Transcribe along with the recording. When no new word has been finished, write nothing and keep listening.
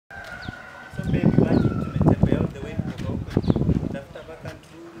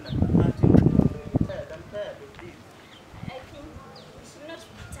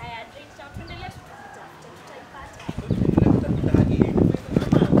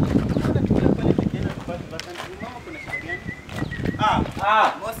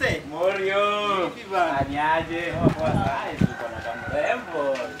Morio. Anyaje? Poa sana. Tuko na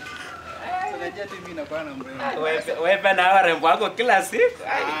kamrembo. Unajua tu mimi nakuwa na mrembo. Wewe na warembo wako kila siku.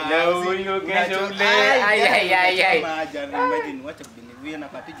 Leo huyu kesho ule. Ai. Imagine wacha believe na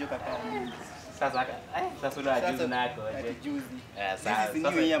pati joka kama mimi. Sasa unajuzi nako. Juzi. Sasa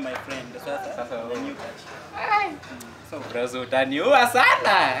new year my friend. Sasa the new catch. So bro utaniua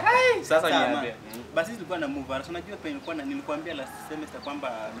sana. Sasa niambie. Basi tulikuwa na move. Unajua pia nilikuambia last semester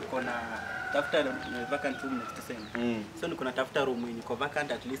kwamba niko na tafuta vacant room next sem. So niko na tafuta room yenye iko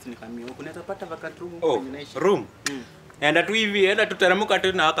vacant at least nikamia huko. Unaweza pata vacant room kwenye naishi. Room. Enda tu hivi, enda tuteremka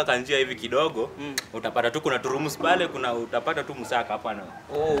tu na waka kanjia hivi kidogo. Utapata tu kuna tu rooms pale, utapata tu msaka hapa na.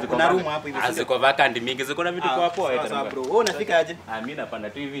 Kuna room hapo hivi. Ziko vacant mingi, ziko na vitu kwa hapo. Sasa bro, wewe unafika aje? Mimi napanda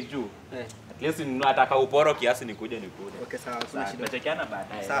tu hivi juu. At least nataka uporo kiasi nikuje. Okay sawa, kuna shida. Tutachekiana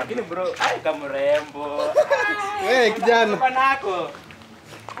baadaye. Lakini bro, kama mrembo. Wewe kijana. Panako.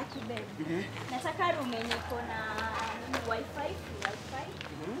 Akibe. Nataka room yenye iko na wifi.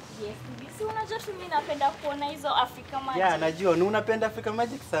 Yes, si unajua tu mimi napenda kuona hizo Africa Magic. Yeah, najua ni unapenda Africa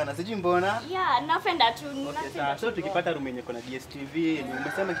Magic sana. Sijui mbona? Yeah, napenda tu. Okay, sawa. So tukipata room yenye kuna DSTV,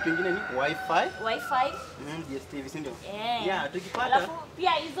 umesema kitu kingine ni wifi? Wifi. DSTV si ndio? Yeah, tukipata. Alafu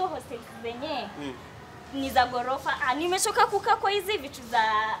pia hizo hostels zenye ni za gorofa. Nimechoka kukaa kwa hizi vitu za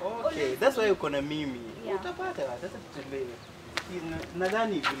Okay, that's why uko na mimi. Yeah. Utapata sasa tutembee.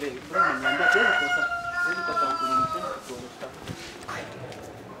 Nadhani vile bro niambia hizo kwa kampuni nyingine kuonyesha.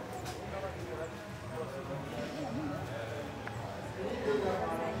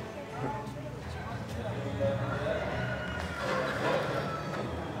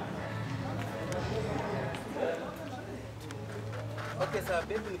 Okay, sawa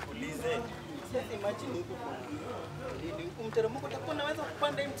baby nikuulize. Sasa imagine huko mteremko utakuwa unaweza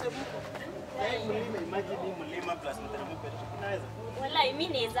kupanda hii mteremko. Imagine mlima plus mteremko unaweza. Wala mimi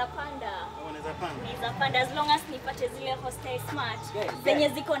naweza panda. Unaweza panda? Naweza panda as long as nipate zile hostel smart. Zenye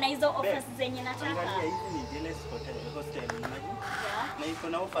ziko na hizo offers zenye nataka. Angalia hizi ni zile hostel imagine. Na iko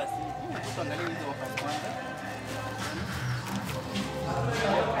na offers. Tuangalie hizo offers kwanza.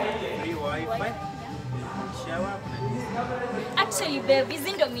 Free wifi. Shower kuna actually baby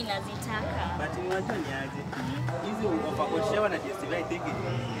hizi ndo mimi nazitaka. But ni watu ni aje. Hizi offer kwa shower na DSTV I think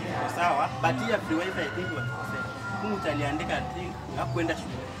iko sawa. But ya free wifi I think watakosea. Mungu utaliandika I think hakwenda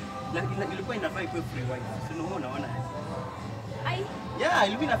shule. Lakini ilikuwa inafaa ikuwe free wifi. Sio unaona aje? Ai. Yeah,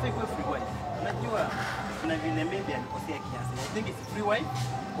 ilikuwa inafaa ikuwe free wifi. Unajua kuna vile maybe alikosea kiasi. I think it's free wifi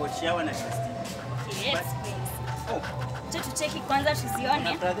kwa shower na DSTV. Yes, please. Tucheki kwanza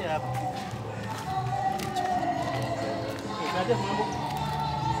tuzione. Brother hapa. Brother mambo.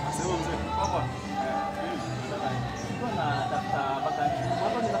 Sema mzee. Papa. Kuna tafuta vacant.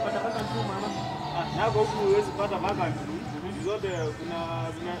 Hapa ninapata vacant tu mama. Nako huku huwezi pata vacant. Zote kuna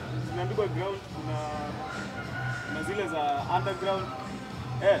zinaandikwa ground, kuna zile za underground.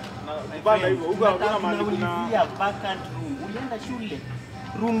 Na kupanda hivyo. Huko hakuna mahali kuna vacant room. Ulienda shule.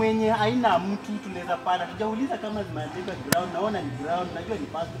 Room yenye haina mtu tunaweza panda. Tujauliza kama zimeandikwa ground. Naona ni ground. Najua ni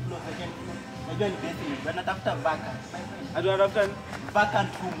first floor, second floor. Najua ni basement. Natafuta vacant. Tunatafuta vacant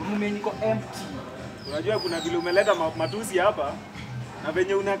room yenye iko empty. Unajua kuna vile umeleta matusi hapa na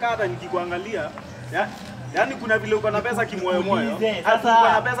venye unakaa hata nikikuangalia. Yaani kuna vile uko na pesa kimoyo moyo. Sasa uko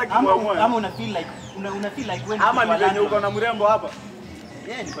na pesa kimoyo moyo. Kama una feel like when ama ni venye uko na mrembo hapa.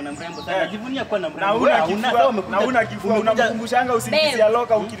 Niko na mrembo sana. Najivunia kuwa na mrembo. Na una kifua unamkumbushanga usingizi ya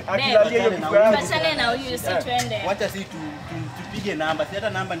loka akilalia hiyo kifua yako. Tuachane na huyu si twende. Wacha si tupige namba. Si hata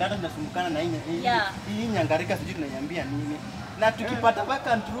namba ndio tunasumbukana na hii nyangarika sijui tunaiambia nini. Na tukipata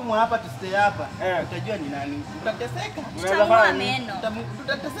vacant room hapa tustay hapa. Utajua ni nani. Tutateseka. Tutaua meno.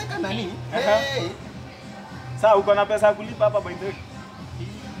 Tutateseka nani? Sasa uko na pesa kulipa hapa by the way.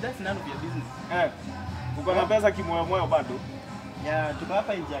 That's none of your business. Uko na pesa kimoyo moyo bado. Ya tuko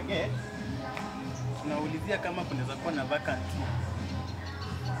hapa nje ya gate. Tunaulizia kama kunaweza kuwa na vacant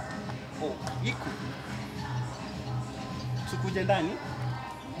room. Iko. Tukuje ndani.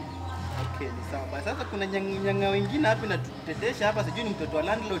 Okay, ni sawa. Sasa kuna nyanga wengine hapa na tutetesha hapa sijui ni mtoto wa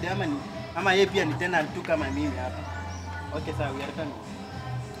landlord ama yeye pia ni tenant tu kama mimi hapa. Okay, sawa, we are coming.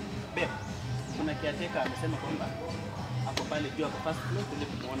 Babe, kuna caretaker amesema kwamba hapo pale juu hapo first floor kule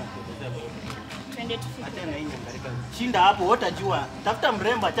tunaona kuelezea bado. Twende tufike. Acha na hii nyangarika. Shinda hapo utajua. Tafuta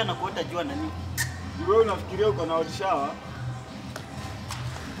mrembo achana kwa utajua nani. Wewe unafikiria uko na hot shower?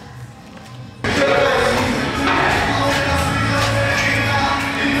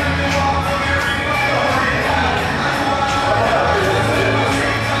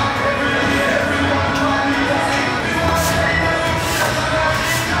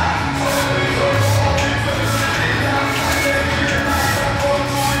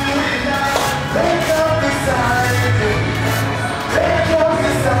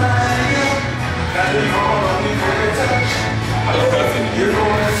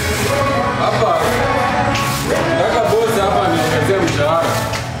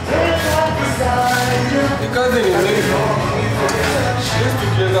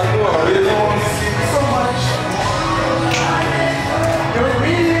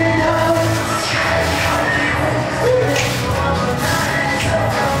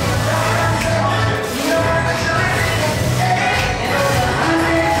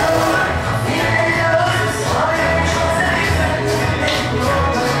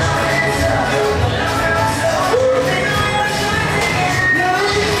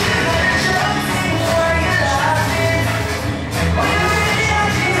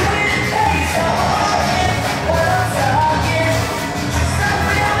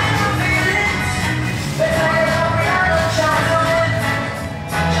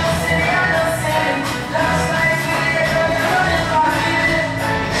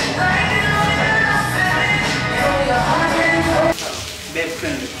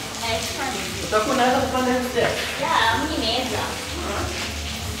 friendly. Nice fun. Utakuwa unaweza kupanda hizo stairs? Yeah, mimi naweza.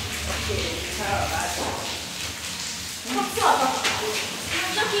 Okay, sawa basi. Kwa hapa.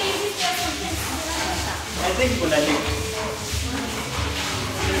 Unajua hizi stairs sometimes zinatosha. I think kuna lift.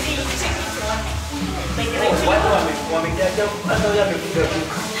 Watu wamejaa hata huyu amekuja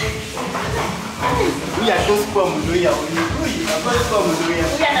huko. Huyu atosikwa mluya huyu. Huyu atosikwa mluya.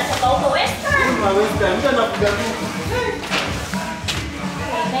 Huyu anatoka huko Western. Huyu wa Western, mtu anakuja huko.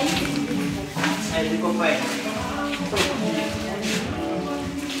 Niko fine.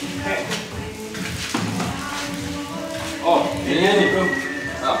 Oh, yeye bro.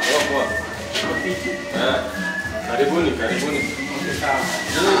 Poa. Karibuni. Okay, sawa.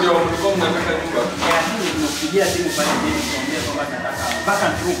 Yeye ndio mlikuwa mnataka nyumba. Nimepigia simu pale hivi nikwambia kwamba nataka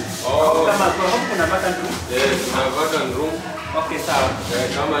vacant room. Oh. Kama kuna vacant room? Kuna vacant room. Okay, sawa.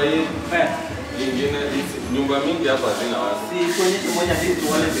 Kama hii nyingine hizi nyumba mingi hapa zina watu. Si tuonyeshe moja hivi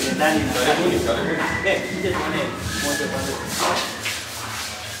tuone vile ndani na. Karibuni. Kuja tuone moja kwanza.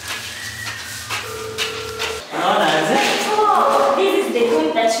 Unaona aje? Oh, this is the room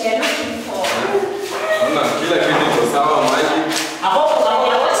that we are looking for. Ona kila kitu kiko sawa, maji. Hapo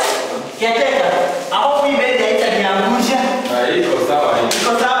kiateka. Hapo hii bed haitaniangusha. Iko sawa hii.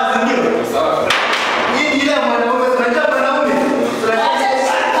 Iko sawa ndio? Iko sawa. Hii ile mwanaume tunataka mwanaume.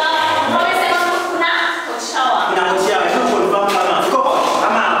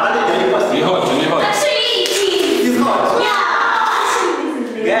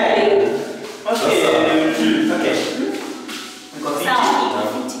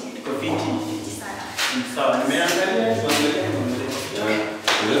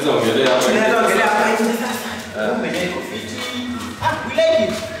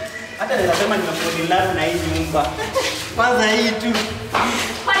 Na hii nyumba. Kwanza hii tu.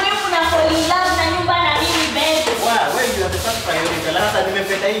 Kwani kuna fall in love na nyumba na mimi bed? Wow, wewe ndio unataka priority. Sasa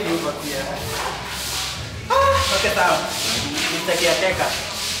nimependa hii nyumba pia. Okay, sawa. Nitakia teka.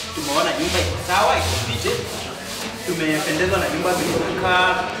 Tumeona nyumba iko sawa, iko fiti. Tumependezwa na nyumba vilivyokaa.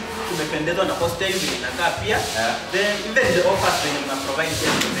 Tumependezwa na hostel vile inakaa pia. Then even the offers when you provide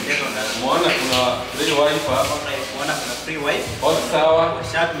pia tumependezwa na. Muona kuna free wifi hapa. Muona kuna free wifi. Hot sawa.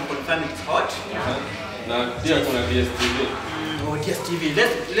 Washat confirm it's hot. Na pia kuna DSTV. Oh, DSTV.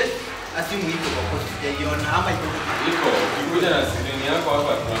 Let's assume iko kwa post sijaiona ama iko. Ukikuja na screen yako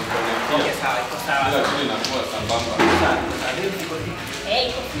hapa tunakuconnectia. Okay, sawa, iko sawa. Kila kitu inakuwa sambamba. Sawa, leo iko hivi.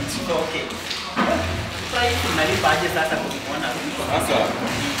 Iko fiti. Okay. Price unalipa aje sasa kuona iko Sasa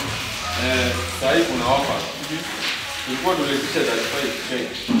sasa hii kuna offer. Tulikuwa tulipisha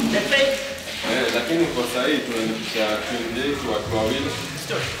 35k. Lakini kwa sasa hii tunalipisha 28 watu wawili.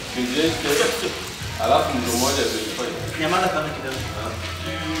 28k. Alafu mtu mmoja 25. Nyamaza kama kidogo.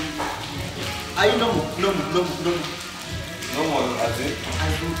 Normal as in?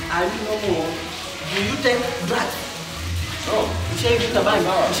 I know. Do you take drugs? No. Ushaivuta bangi?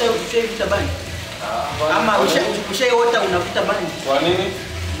 Ushaivuta bangi? Ama ushaiota unavuta bangi? Kwa nini?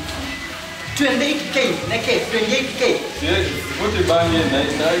 28k, neke 28k. Sivuti bangi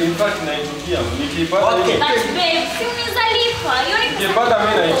na in fact naitukia. Nikipata Okay. But babe, si unaweza lipa. Hiyo ni pesa. nikipata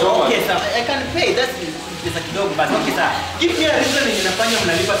mimi naichoma. Okay, sawa. I can pay. That's pesa kidogo but okay sawa. Give me a reason yenye inafanya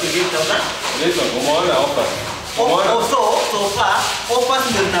mnalipa 28,000. Listen, umeona offer. So far offers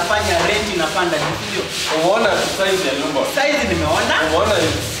ndio zinafanya rent inapanda ndio. Umeona size ya nyumba. Size nimeona. Umeona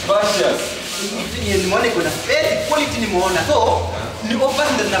spacious. Nimeona iko na space, quality nimeona. So ni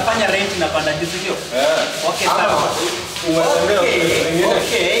offers ndio zinafanya rent inapanda ndio. Okay sawa.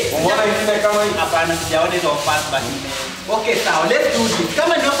 Okay. Umeona ingine kama hii? Hapana, sijaona hizo offers but okay sawa, let's do this.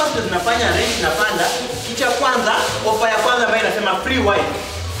 Kama ni offers ndio zinafanya rent inapanda, kitu ya kwanza, offer ya kwanza ambayo inasema free wifi.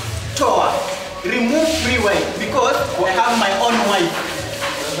 Toa. Remove free wifi because I have my own wife.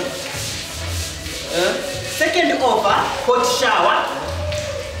 Second offer, hot shower.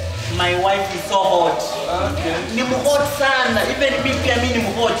 My wife is so hot. Okay. Ni hot sana. Even me pia mimi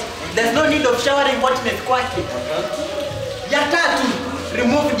ni hot. There's no need of showering hotness kwake. Ya tatu,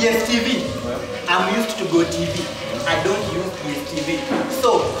 remove DSTV. I'm used to go TV. I don't use DSTV. So,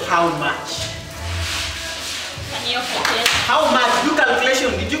 how much? How much? Do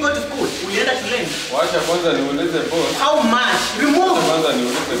calculation. Did you go to school? Ulienda shuleni? Wacha kwanza niulize boss. How much? Remove. Kwanza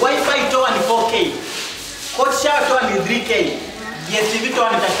niulize. Wi-Fi toa ni 4K. Hot shower toa ni 3K. DSTV toa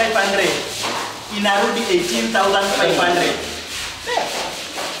ni 500. Inarudi 18,500.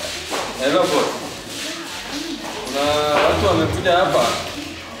 Hello boss. Kuna watu wamekuja hapa.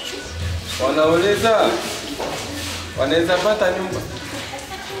 Wanauliza wanaweza pata nyumba.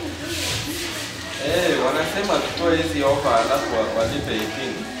 Wanasema tutoe hizi offer alafu walipe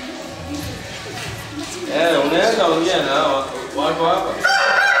 18. Unaweza ongea na hawa Wako hapa.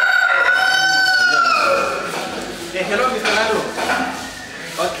 Hello Mr. Lalo.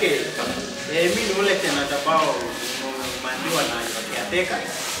 Okay. Mimi ni ule tena tabao mandiwa na kiateka.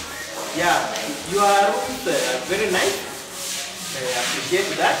 Yeah, your rooms are very nice. I appreciate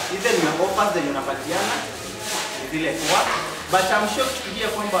that. Even my offers that unapatiana ni zile kwa. But I'm shocked to hear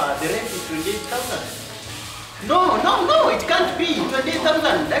kwamba the rent is 28,000. No, it can't be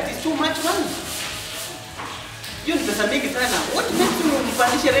 28,000. That is too much money. You ni pesa mingi sana. What makes you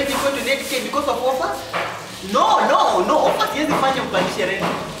mpandishe rent iko 28k because of offers? No. Offers yezi fanya mpandishe rent.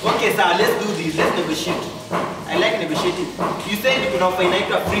 Okay, sir, let's do this. Let's negotiate. I like negotiating. You said kuna offer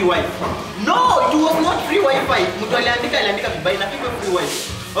inaitwa free wifi. No, it was not free wifi. Mtu aliandika vibaya na people free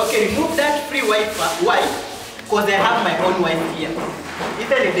wifi. Okay, remove that free wifi. Why? Because I have my own wife here.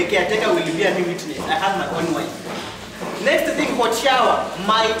 Even if the caretaker will be a witness, I have my own wife. Next thing, hot shower.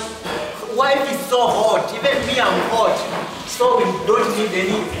 My wife is so hot. Even me, I'm hot. So we don't need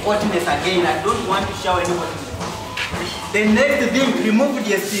any hotness again. I don't want to shower any hotness. The next thing, remove the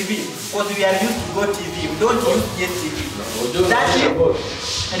DSTV. Because we are used to go TV. We don't use DSTV. That is,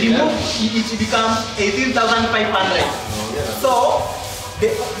 remove it becomes 18,500. So, the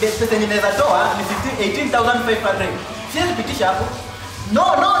person in the door is 18,500. Siwezi pitisha hapo. No.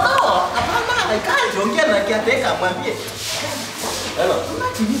 Hapana, I can't. Ongea na kiateka mwambie. Hello.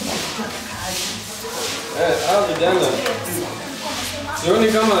 Hao vijana.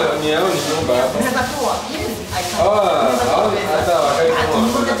 Sioni kama ni yao ni nyumba hapa. Unaweza toa. Yes, hata wakati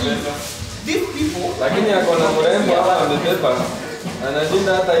kama these people, lakini ako na mrembo hapa amepepa.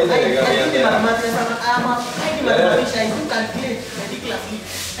 Anashinda hata ile gari yake.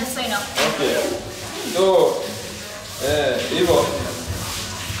 That's so enough. Okay. So, hivyo.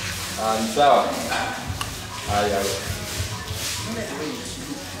 Sawa. Haya.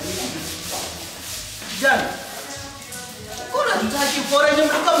 Jan, kuna mtaki foreign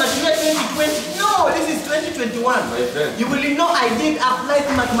mtuka mnatumia 2020. No, this is 2021. My friend. You will know I did applied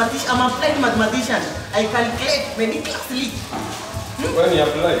mathematician. I'm applied mathematician. I calculate meticulously. When you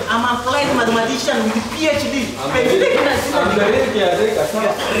apply? I'm applied mathematician with PhD. I'm the real caretaker.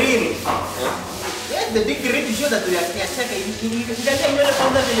 Really? Yes, the degree to show that we are caretaker. You can tell me the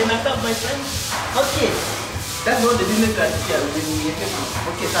founder will not have my friend. Okay. That's not the business criteria.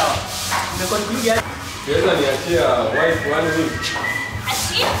 Okay, sawa. We conclude. Kiweza niachia wife 1 week.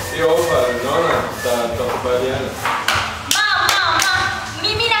 Achia? Hiyo offer naona tutakubaliana. Mama,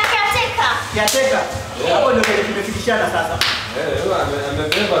 mimi na caretaker. Caretaker. Hapo ndio tumefikishana sasa. Yeye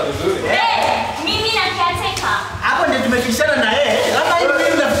amebeba vizuri. Mimi na caretaker. Hapo ndio tumefikishana na yeye. Labda hivi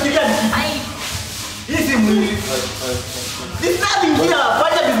mimi nafikiria ni hii si mwili. This nothing here.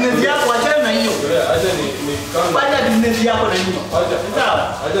 Fanya business yako, achana na hiyo. Acha ni kama. Fanya business yako na hiyo. Sawa.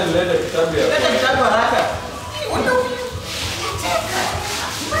 Acha nilete kitabu ya. Leta kitabu haraka.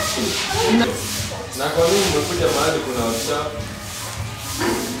 Na kwa nini umekuja mahali kuna WhatsApp?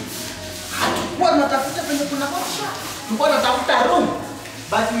 Kwa natafuta penye kuna hot shower. Tulikuwa natafuta room.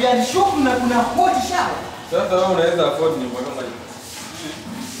 But we are sure kuna hot shower. Sasa wewe unaweza afford nyumba kama hii?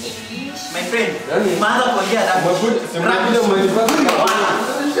 My friend, maanza kuongea na umekuja umenipata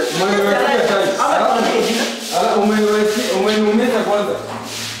umeniumiza kwanza.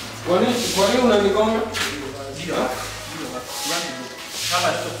 Kwa nini unanikonga?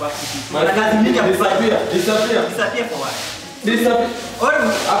 Disappear for what? Disappear.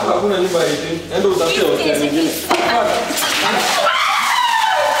 Hapa hakuna nyumba ya hizi. Enda utafute hotel nyingine.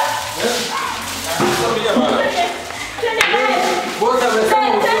 Boza amesema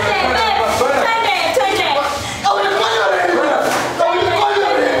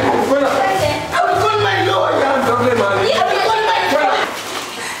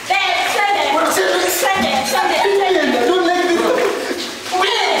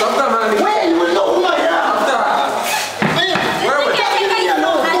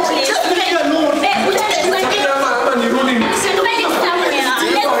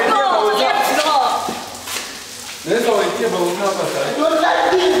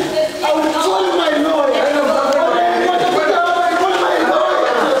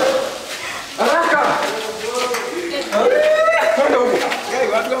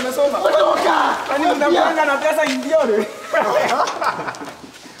na pesa indione.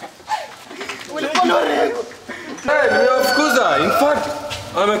 Nimewafukuza. In fact,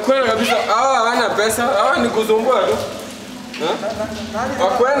 amekwenda kabisa. Hana pesa. Ni kuzumbua tu.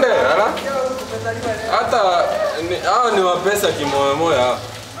 Wakwende, hata ni wa pesa kimoyo moyo.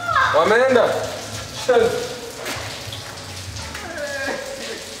 Wameenda.